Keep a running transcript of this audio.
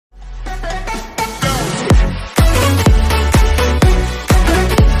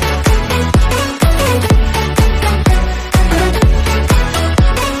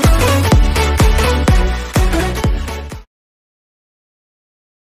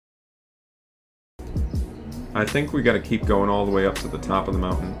I think we gotta keep going all the way up to the top of the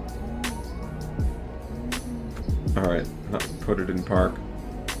mountain. Alright, put it in park.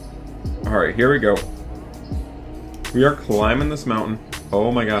 Alright, here we go. We are climbing this mountain.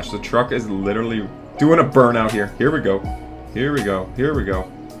 Oh my gosh, the truck is literally doing a burnout here. Here we go. Here we go. Here we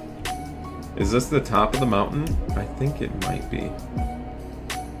go. Is this the top of the mountain? I think it might be.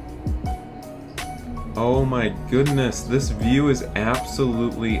 Oh my goodness, this view is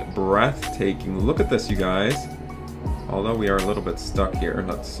absolutely breathtaking. Look at this, you guys. Although we are a little bit stuck here.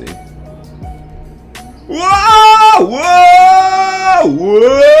 Let's see. Whoa! Whoa!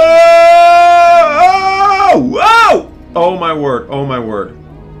 Whoa! Whoa! Oh my word, oh my word.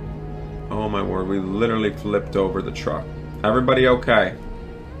 Oh my word, we literally flipped over the truck. Everybody okay?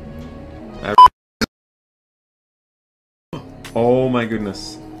 Oh my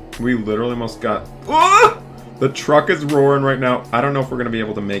goodness. We literally almost got... Ah! The truck is roaring right now. I don't know if we're going to be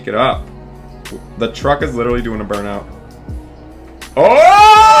able to make it up. The truck is literally doing a burnout. Oh!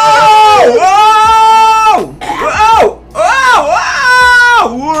 Whoa! Whoa!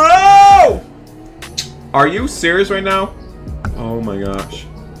 Whoa! Whoa! Are you serious right now? Oh my gosh.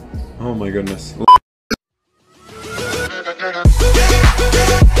 Oh my goodness.